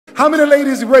How many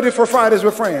ladies are ready for Fridays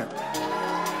with Fran?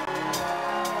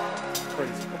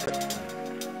 Okay.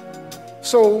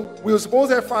 So we were supposed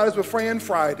to have Fridays with Fran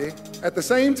Friday. At the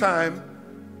same time,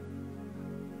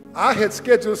 I had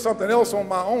scheduled something else on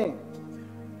my own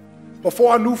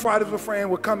before I knew Fridays with Fran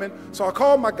were coming. So I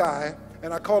called my guy,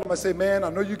 and I called him. I said, man,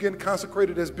 I know you're getting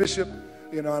consecrated as bishop,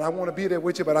 you know, and I want to be there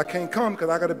with you, but I can't come because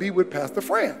I got to be with Pastor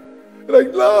Fran.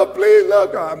 Like, love, please,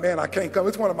 love. God, man, I can't come.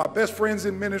 It's one of my best friends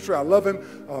in ministry. I love him,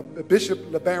 Bishop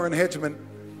LeBaron Hedgeman.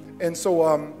 And so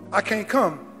I can't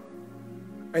come.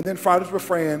 And then Fridays with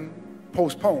Fran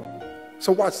postponed.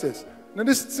 So watch this. Now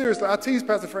this, seriously, I tease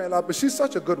Pastor Fran a lot, but she's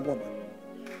such a good woman.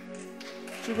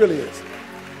 She really is.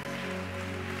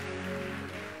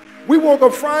 We woke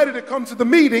up Friday to come to the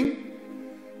meeting,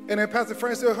 and then Pastor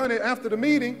Fran said, honey, after the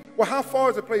meeting, well, how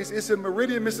far is the place? It's in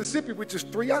Meridian, Mississippi, which is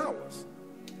 3 hours.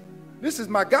 This is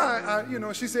my guy, you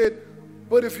know, she said,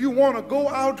 but if you want to go,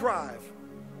 I'll drive.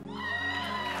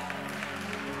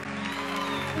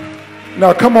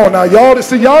 Now, come on now, y'all,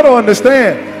 see, y'all don't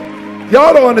understand.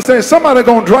 Y'all don't understand. Somebody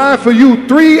gonna drive for you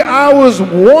 3 hours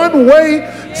one way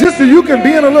just so you can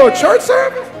be in a little church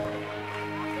service?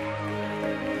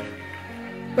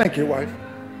 Thank you, wife.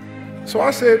 So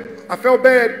I said, I felt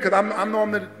bad because I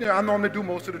normally do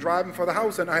most of the driving for the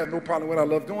house, and I have no problem with it. I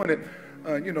love doing it,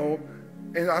 you know.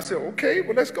 And I said, okay,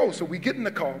 well, let's go. So we get in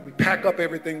the car. We pack up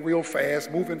everything real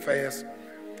fast, moving fast.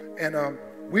 And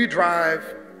we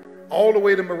drive all the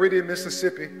way to Meridian,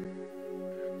 Mississippi,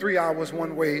 3 hours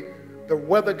one way. The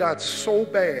weather got so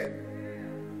bad.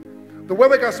 The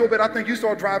weather got so bad, I think you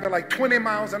started driving like 20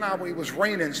 miles an hour. It was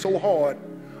raining so hard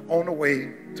on the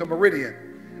way to Meridian.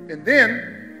 And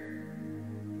then,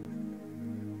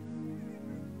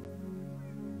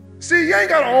 see, you ain't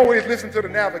got to always listen to the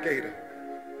navigator.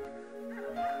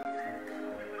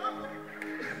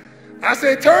 I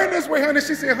said, turn this way, honey.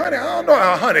 She said, honey, I don't know.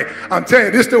 Honey, I'm telling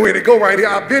you, this is the way to go right here.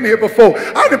 I've been here before.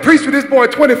 I've been preached with this boy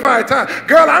 25 times.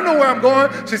 Girl, I know where I'm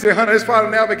going. She said, honey, let's follow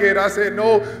the navigator. I said,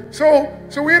 no. So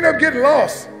we end up getting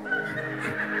lost.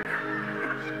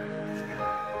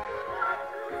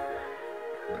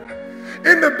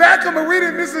 In the back of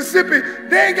Meridian, Mississippi,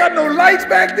 they ain't got no lights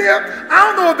back there. I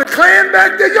don't know if the Klan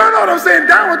back there, y'all know what I'm saying?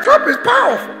 Donald Trump is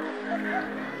powerful.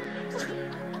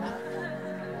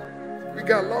 We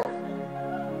got lost.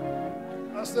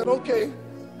 I said, okay.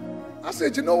 I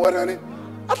said, you know what, honey?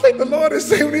 I think the Lord is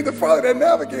saying we need to follow that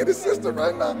navigator system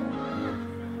right now.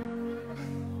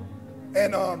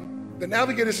 And the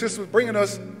navigator system was bringing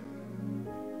us,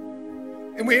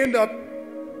 and we end up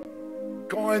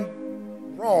going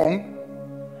wrong,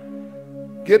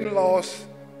 getting lost,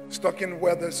 stuck in the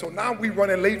weather. So now we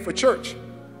running late for church.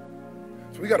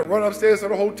 So we got to run upstairs to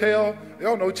the hotel. They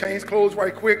all know, change clothes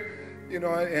right quick, you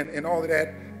know, and all of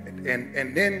that.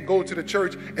 And then go to the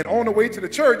church. And on the way to the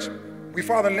church, we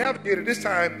followed the navigator this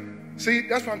time. See,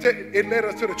 that's what I'm telling you. It led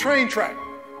us to the train track.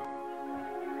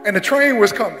 And the train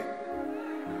was coming.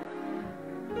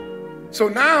 So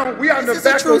now we are in the back. This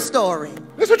is a true story.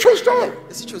 This is a true story. Yeah,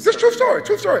 this is a true story. This is a true story.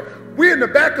 True story. We're in the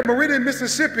back of Meridian,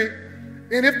 Mississippi.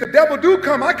 And if the devil do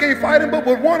come, I can't fight him but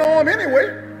with one arm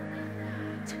anyway.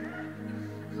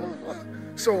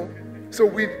 So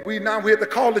we now we have to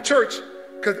call the church.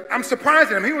 Because I'm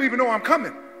surprising him. He don't even know I'm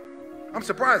coming. I'm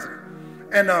surprising him.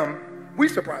 And we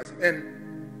surprised him.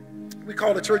 And we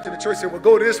called the church, and the church said, well,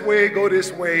 go this way, go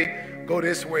this way, go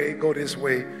this way, go this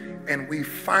way. And we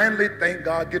finally, thank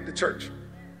God, get to church.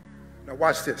 Now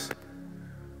watch this.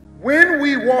 When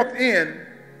we walked in,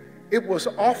 it was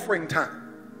offering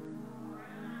time.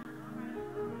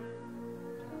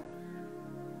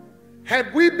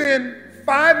 Had we been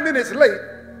 5 minutes late,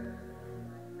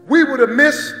 we would have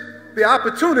missed the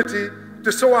opportunity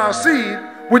to sow our seed,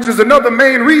 which is another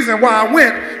main reason why I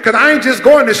went, because I ain't just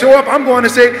going to show up. I'm going to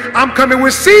say, I'm coming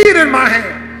with seed in my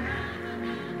hand.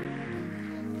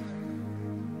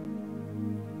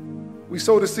 We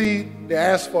sowed a seed. They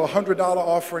asked for a $100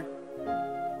 offering.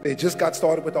 They just got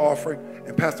started with the offering,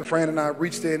 and Pastor Fran and I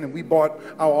reached in and we bought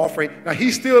our offering. Now,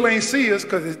 he still ain't see us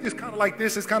because it's kind of like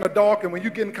this. It's kind of dark, and when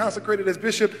you're getting consecrated as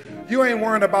bishop, you ain't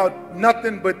worrying about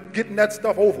nothing but getting that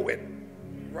stuff over with.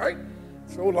 Right?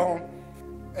 So long.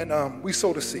 And we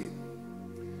sowed a seed.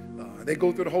 They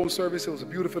go through the whole service. It was a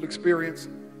beautiful experience.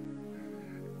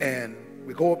 And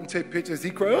we go up and take pictures. He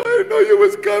cried, I didn't know you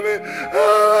was coming.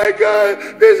 Oh my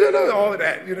God. Vision, all of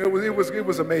that. You know, it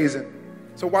was amazing.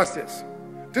 So watch this.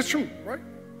 This is true, right?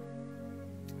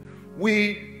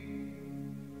 We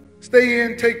stay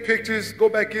in, take pictures, go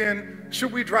back in.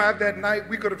 Should we drive that night?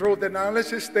 We could have drove that night. Let's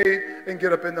just stay and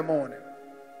get up in the morning.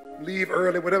 Leave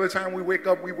early, whatever time we wake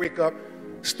up,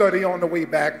 study on the way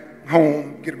back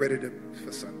home, get ready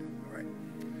for Sunday, all right?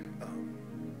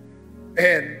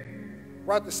 And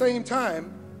right at the same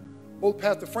time, both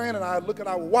Pastor Fran and I look at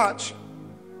our watch,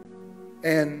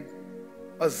 and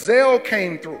a Zelle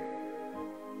came through.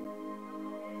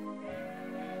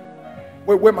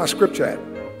 Where my scripture at?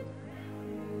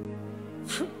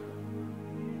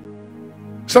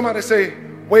 Somebody say,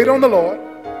 wait on the Lord.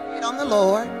 Wait on the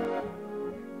Lord.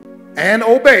 And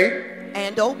obey.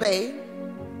 And obey.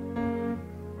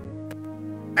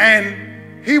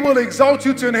 And he will exalt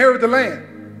you to inherit the land.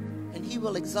 And he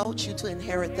will exalt you to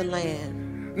inherit the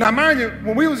land. Now, mind you,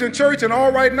 when we was in church and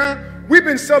all right now, we've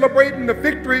been celebrating the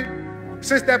victory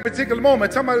since that particular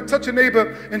moment. Somebody touch your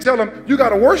neighbor and tell them, you got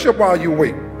to worship while you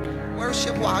wait.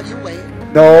 Worship while you wait.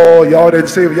 No, y'all didn't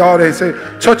say,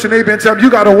 touch your neighbor and tell them, you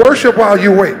got to worship while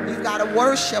you wait. You got to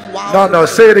worship while you wait. No,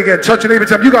 say it again. Touch your neighbor and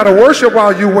tell them, you got to worship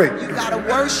while you wait. You got to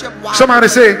worship while Somebody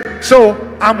say, so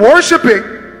I'm worshiping.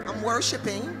 I'm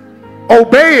worshiping.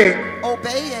 Obeying.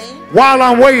 Obeying. While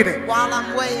I'm waiting. While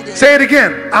I'm waiting. Say it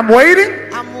again. I'm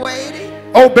waiting. I'm waiting.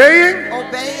 Obeying.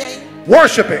 Obeying.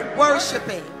 Worshiping.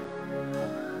 Worshiping.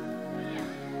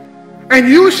 And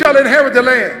you shall inherit the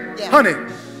land. Yeah. Honey,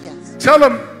 yes. Tell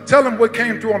them what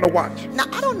came through on the watch. Now,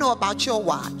 I don't know about your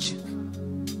watch,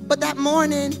 but that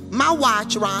morning, my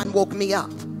watch, Ron, woke me up.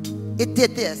 It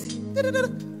did this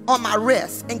on my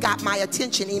wrist and got my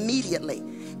attention immediately.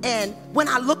 And when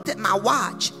I looked at my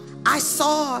watch, I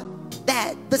saw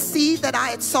that the seed that I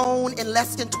had sown in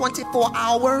less than 24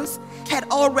 hours had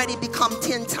already become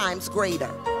 10 times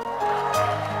greater.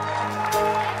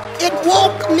 It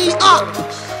woke me up.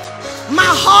 My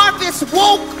harvest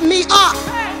woke me up.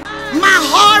 My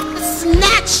harvest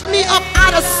snatched me up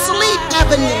out of sleep,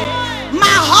 Ebony.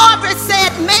 My harvest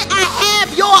said, may I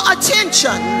have your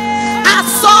attention. I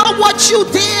saw what you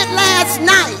did last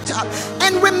night.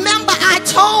 And remember, I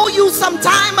told you some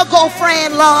time ago,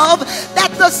 friend love,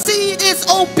 that the seed is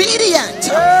obedient.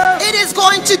 It is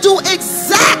going to do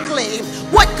exactly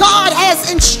what God has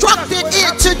instructed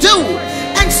it to do.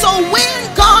 And so when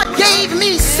God gave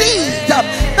me seed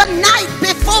the night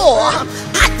before,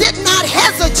 I did not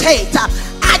hesitate.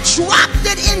 I dropped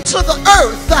it into the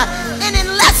earth, and in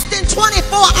less than 24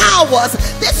 hours,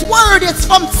 this word is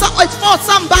for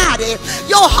somebody.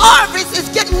 Your harvest is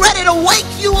getting ready to wake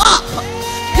you up.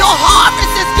 Your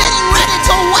harvest is getting ready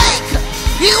to wake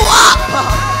you up.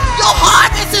 Your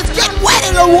harvest is getting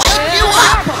ready to wake you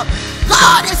up.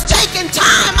 God is taking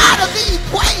time out of the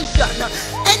equation,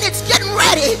 and it's getting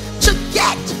ready to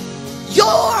get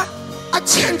your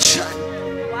attention.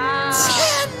 Wow.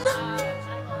 10.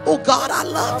 Oh God, I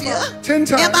love you. 10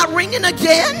 times. Am I ringing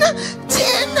again?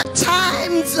 10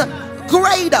 times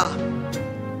greater.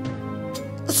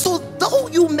 So though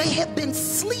you may have been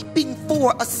sleeping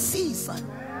for a season,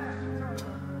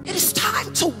 it is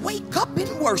time to wake up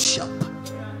and worship.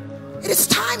 It is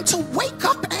time to wake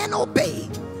up and obey,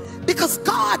 because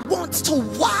God wants to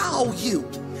wow you.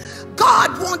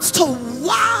 God wants to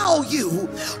wow you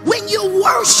when you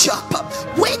worship,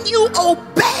 when you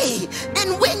obey,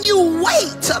 and when you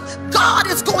wait. God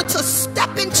is going to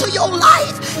step into your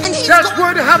life, and that's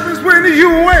what happens when you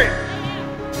wait.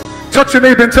 Touch your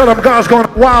neighbor and tell them, God's going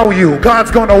to wow you.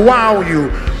 God's going to wow you.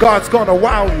 God's going to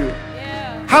wow you.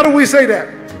 Yeah. How do we say that?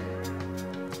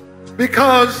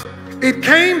 Because it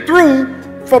came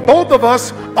through for both of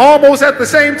us almost at the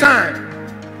same time.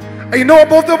 And you know what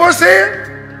both of us said?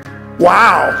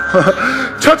 Wow.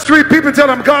 Touch 3 people and tell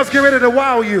them, God's getting ready to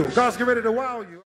wow you. God's getting ready to wow you.